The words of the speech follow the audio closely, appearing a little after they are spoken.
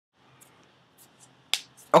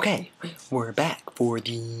Okay, we're back for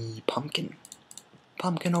the pumpkin.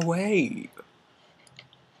 Pumpkin away!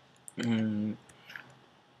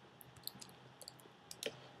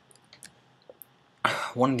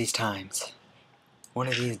 One of these times, one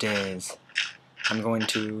of these days, I'm going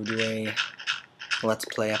to do a Let's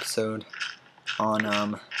Play episode on,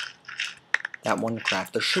 that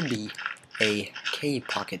mnecraft. There should be a cave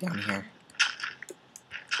pocket down here.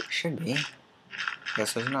 Should be.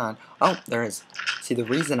 Guess there's not. Oh, there is. See, the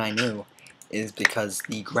reason I knew is because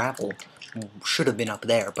the gravel should have been up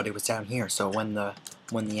there, but it was down here, so when the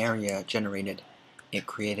area generated, it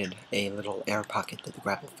created a little air pocket that the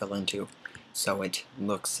gravel fell into, so it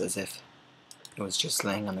looks as if it was just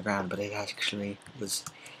laying on the ground, but it actually was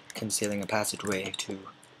concealing a passageway to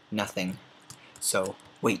nothing. So,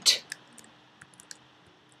 wait.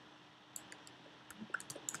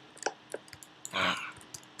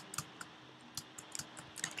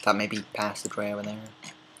 Thought maybe passageway over there.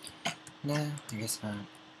 No, I guess not.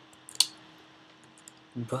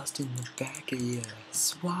 Busting the back of your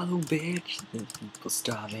swallow, bitch. The people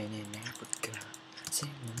starving in Africa.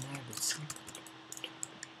 Singing every single,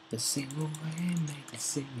 the single way, make the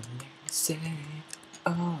singing say,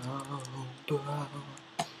 oh, bro.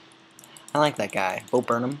 I like that guy, Bo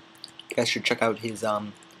Burnham. You guys should check out his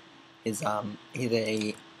he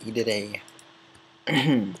did a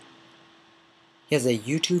he has a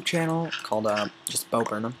YouTube channel called just Bo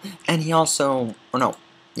Burnham, and he also, or no,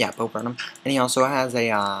 yeah, Bo Burnham, and he also has a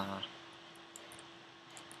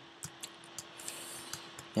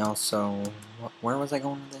he also, where was I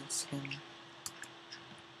going with this again?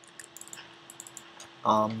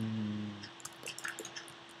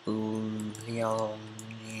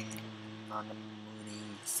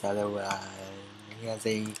 He has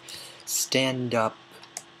a stand-up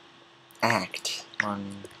act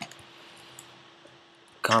on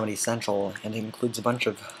Comedy Central, and it includes a bunch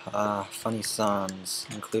of funny songs,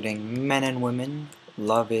 including Men and Women,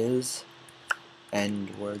 Love Is,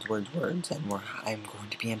 and Words, Words, Words, and I'm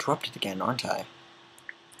going to be interrupted again, aren't I?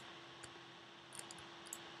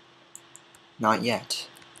 Not yet,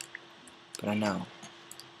 but I know.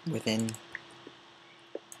 Within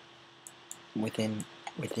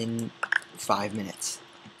 5 minutes,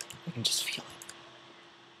 I can just feel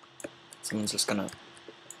it. Someone's just gonna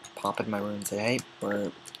pop in my room and say, hey,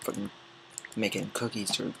 we're fucking making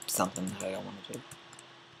cookies or something that I don't want to do.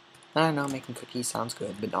 I don't know, making cookies sounds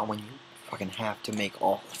good, but not when you fucking have to make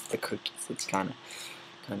all of the cookies. It's kind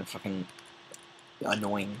of fucking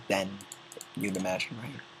annoying then, you'd imagine,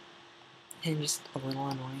 right? And just a little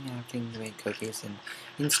annoying having to make cookies and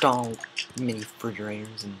install mini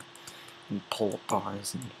refrigerators and pull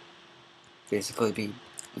bars and basically be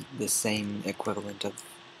the same equivalent of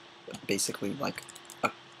basically like I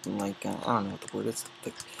don't know what the word is,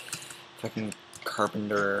 the fucking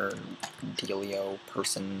carpenter dealio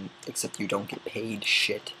person, except you don't get paid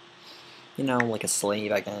shit. You know, like a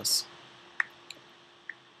slave, I guess.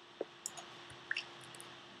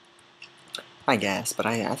 I guess, but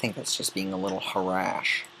I think that's just being a little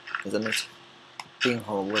harash, isn't it? Being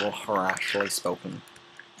a little harashly spoken.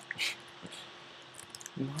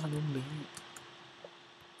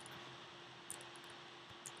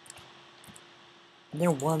 There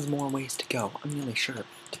was more ways to go. I'm nearly sure of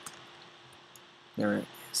it. There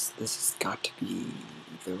is. This has got to be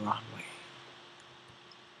the wrong way.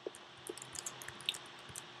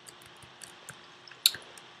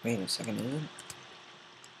 Wait a second, is it?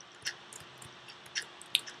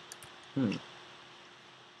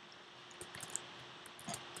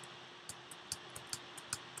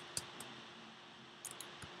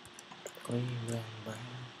 Cleveland Brown,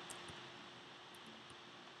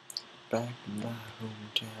 back in my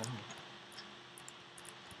hometown.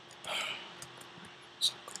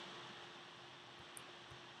 So cool.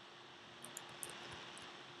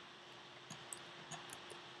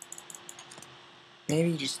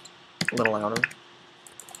 Maybe just a little louder.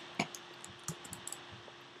 A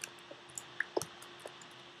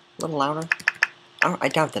little louder. I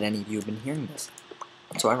doubt that any of you have been hearing this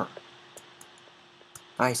whatsoever.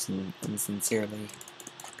 I sincerely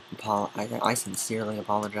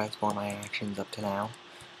apologize for my actions up to now,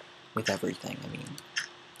 with everything, I mean.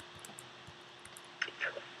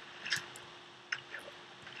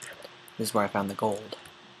 This is where I found the gold.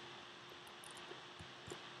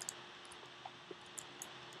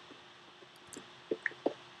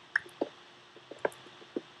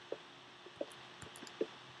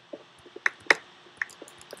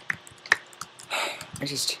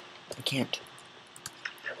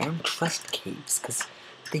 I don't trust caves, because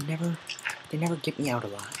they never get me out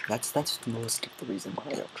alive. That's most of the reason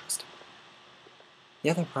why I don't trust them. The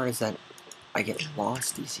other part is that I get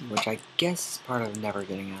lost DC, which I guess is part of never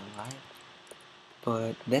getting out alive.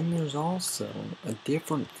 But then there's also a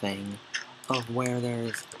different thing of where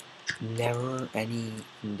there's never any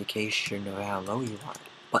indication of how low you are.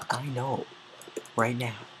 But I know right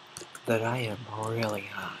now that I am really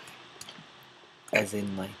high. As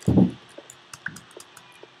in, like,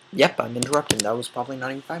 yep, I'm interrupting. That was probably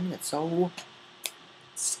not even 5 minutes, so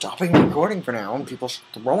stopping recording for now. People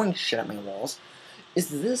throwing shit at my walls. Is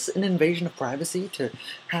this an invasion of privacy to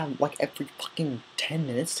have, like, every fucking 10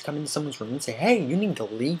 minutes to come into someone's room and say, hey, you need to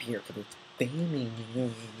leave here for the family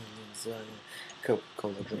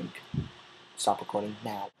Coca-Cola drink? Stop recording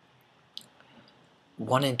now.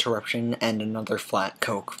 One interruption and another flat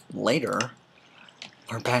Coke later,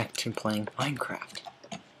 we're back to playing Minecraft.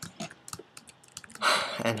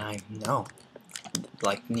 And I know,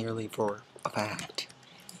 like, nearly for a fact,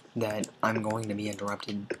 that I'm going to be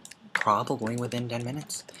interrupted probably within 10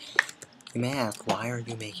 minutes. You may ask, why are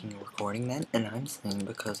you making a recording then? And I'm saying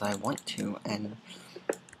because I want to, and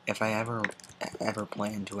if I ever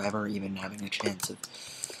plan to ever even having a chance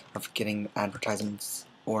of getting advertisements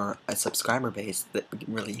or a subscriber base that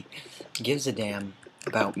really gives a damn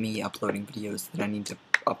about me uploading videos that I need to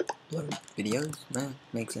upload videos,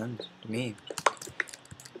 makes sense to me.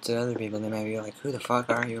 To other people, they may be like, who the fuck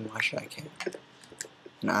are you and why should I care?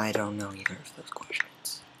 And I don't know either of those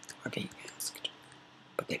questions are being asked,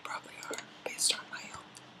 but they probably are, based on my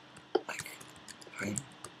own, like, fucking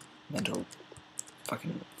mental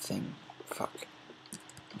fucking thing. Fuck.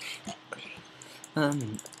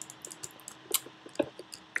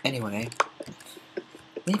 Anyway,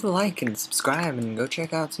 leave a like and subscribe and go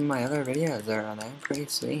check out some of my other videos. They're on there, pretty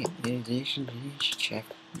sweet. You should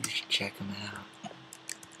check them out.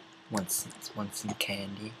 Want some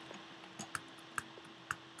candy?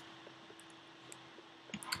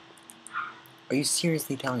 Are you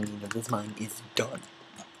seriously telling me that this mine is done?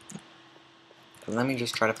 Let me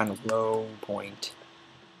just try to find a low point.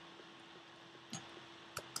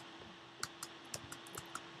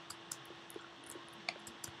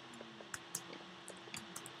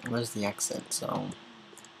 Where's the exit? So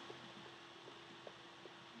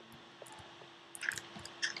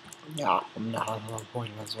yeah, I'm not at a low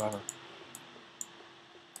point whatsoever.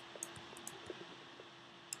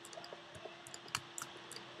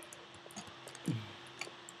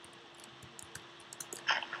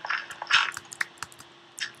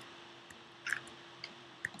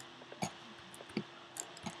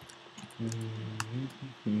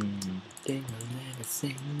 Ding a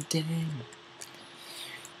sing ding.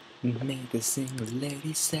 Make a single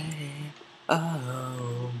lady say,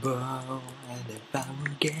 oh bro, and if I were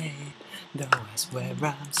gay, though I swear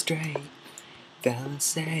I'm straight, fellas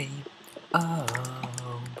say, oh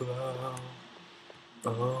bro,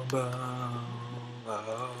 oh bro,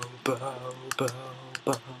 oh bro, bro,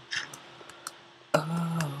 bro,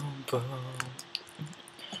 oh bro.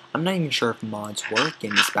 I'm not even sure if mods work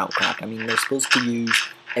in Spoutcraft. I mean, they're supposed to use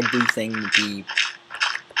everything that the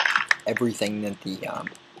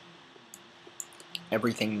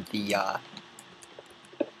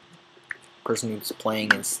person who's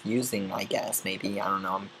playing is using, I guess, maybe. I don't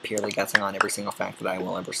know. I'm purely guessing on every single fact that I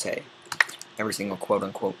will ever say. Every single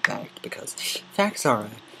quote-unquote fact, because facts are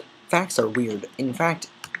weird. In fact,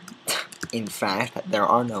 there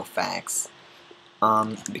are no facts.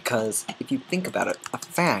 Because if you think about it, a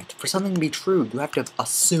fact, for something to be true, you have to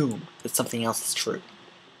assume that something else is true.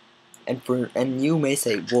 And you may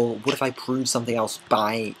say, well, what if I prove something else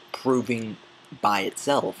by proving by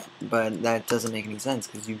itself? But that doesn't make any sense,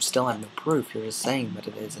 because you still have no proof. You're just saying that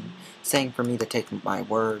it is, and saying for me to take my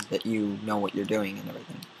word that you know what you're doing and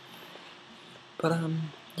everything. But,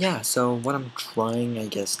 yeah, so what I'm trying, I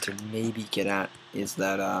guess, to maybe get at is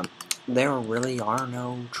that, there really are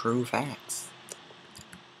no true facts.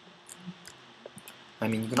 I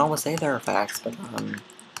mean, you can always say there are facts, but,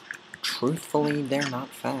 truthfully, they're not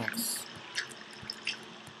facts.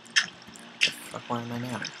 The fuck, where am I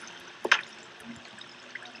now?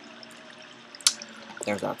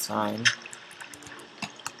 There's that sign.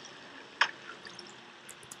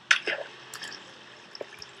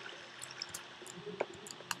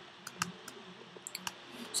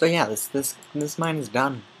 So yeah, this mine is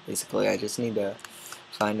done, basically. I just need to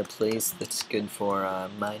find a place that's good for,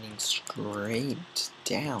 mining straight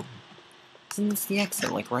down. Isn't this the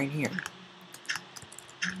exit, like, right here?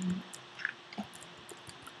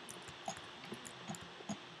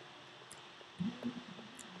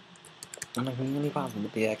 I'm like really positive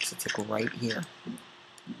that the exit's like right here.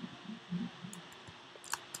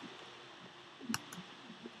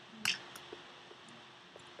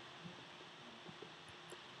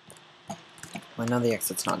 Well, I know the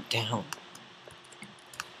exit's not down.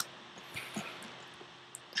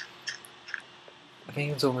 I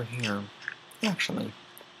think it's over here. Actually.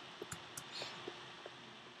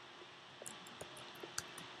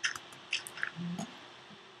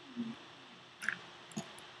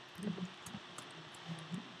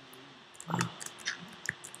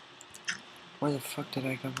 Where the fuck did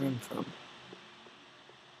I come in from?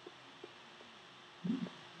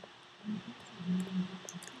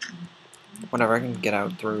 Whatever, I can get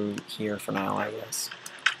out through here for now, I guess.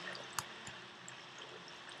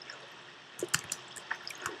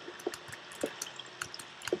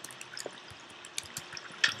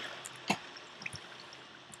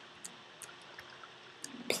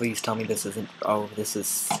 Please tell me this isn't... Oh, this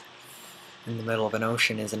is in the middle of an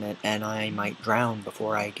ocean, isn't it? And I might drown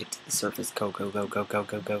before I get to the surface. Go, go, go, go, go,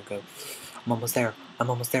 go, go, go. I'm almost there. I'm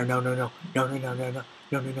almost there. No, no, no. No, no, no, no, no.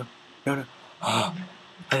 No, no, no. No, no. Oh,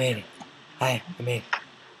 I made it. I made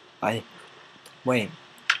it. Wait.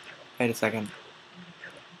 Wait a second.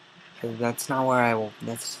 That's not where I will...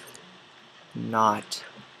 That's not...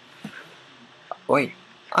 Wait.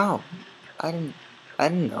 Oh. I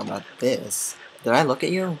didn't know about this. Did I look at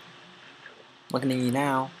you? Looking at you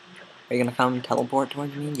now. Are you gonna come teleport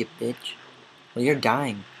towards me, you bitch? Well, you're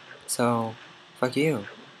dying. So, fuck you.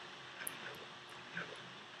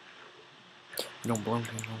 You don't belong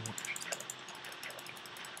here no more.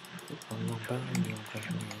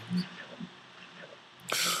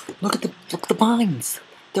 Look at the vines!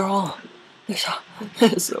 They're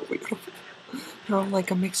so beautiful. They're all like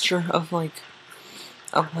a mixture of like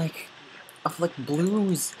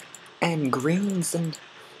blues and greens and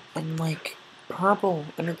like purple,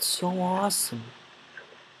 and it's so awesome.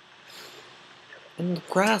 And the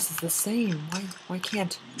grass is the same. Why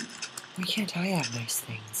can't I have nice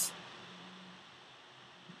things?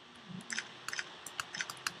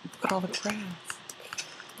 Look at all the grass.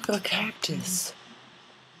 Look at the cactus.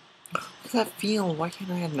 Look at that field. Why can't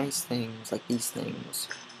I have nice things like these things?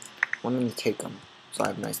 Well, I'm gonna take them, so I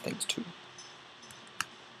have nice things too.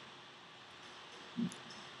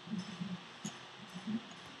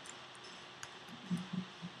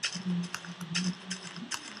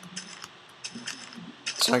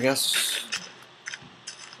 So I guess,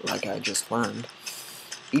 like I just learned,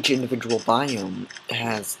 each individual biome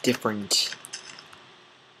has different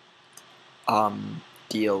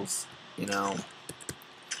deals, you know.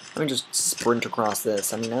 Let me just sprint across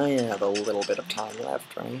this. I mean, I have a little bit of time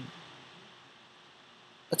left, right?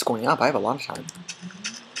 It's going up. I have a lot of time.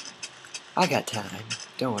 I got time.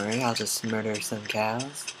 Don't worry, I'll just murder some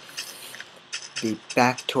cows. Be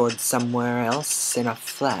back towards somewhere else in a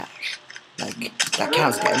flash. Like, that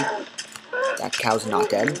cow's dead. That cow's not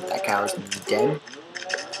dead. That cow's dead.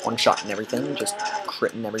 One shot and everything. Just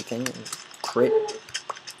critting everything. And crit.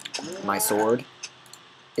 My sword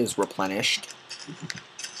is replenished.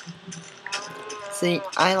 See,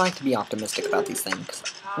 I like to be optimistic about these things.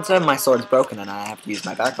 Instead of my sword's broken and I have to use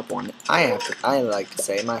my backup one, I like to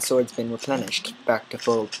say my sword's been replenished back to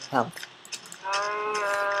full health.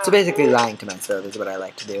 So basically lying to myself is what I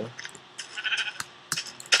like to do.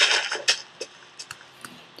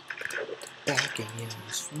 Back in your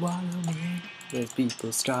swallow me. There's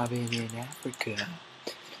people starving in Africa.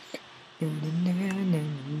 Am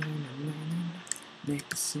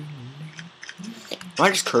I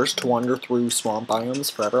just cursed to wander through swamp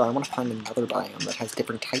biomes forever? I want to find another biome that has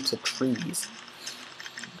different types of trees.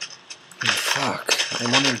 Fuck.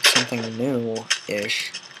 I wanted something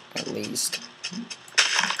new-ish, at least.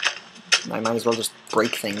 I might as well just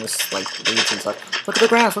break things like weeds and stuff. Look at the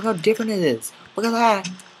grass, look how different it is. Look at that.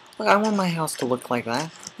 Look, I want my house to look like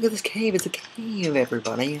that. Look at this cave, it's a cave,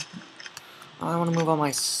 everybody. I want to move all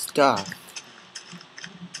my stuff.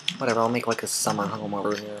 Whatever, I'll make like a summer home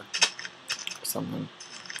over here. Or something.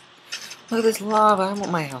 Look at this lava, I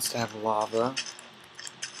want my house to have lava.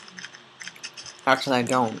 Actually, I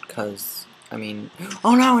don't, because, I mean...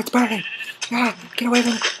 Oh no, it's burning! Ah, get away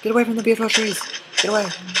from the beautiful trees! Get away!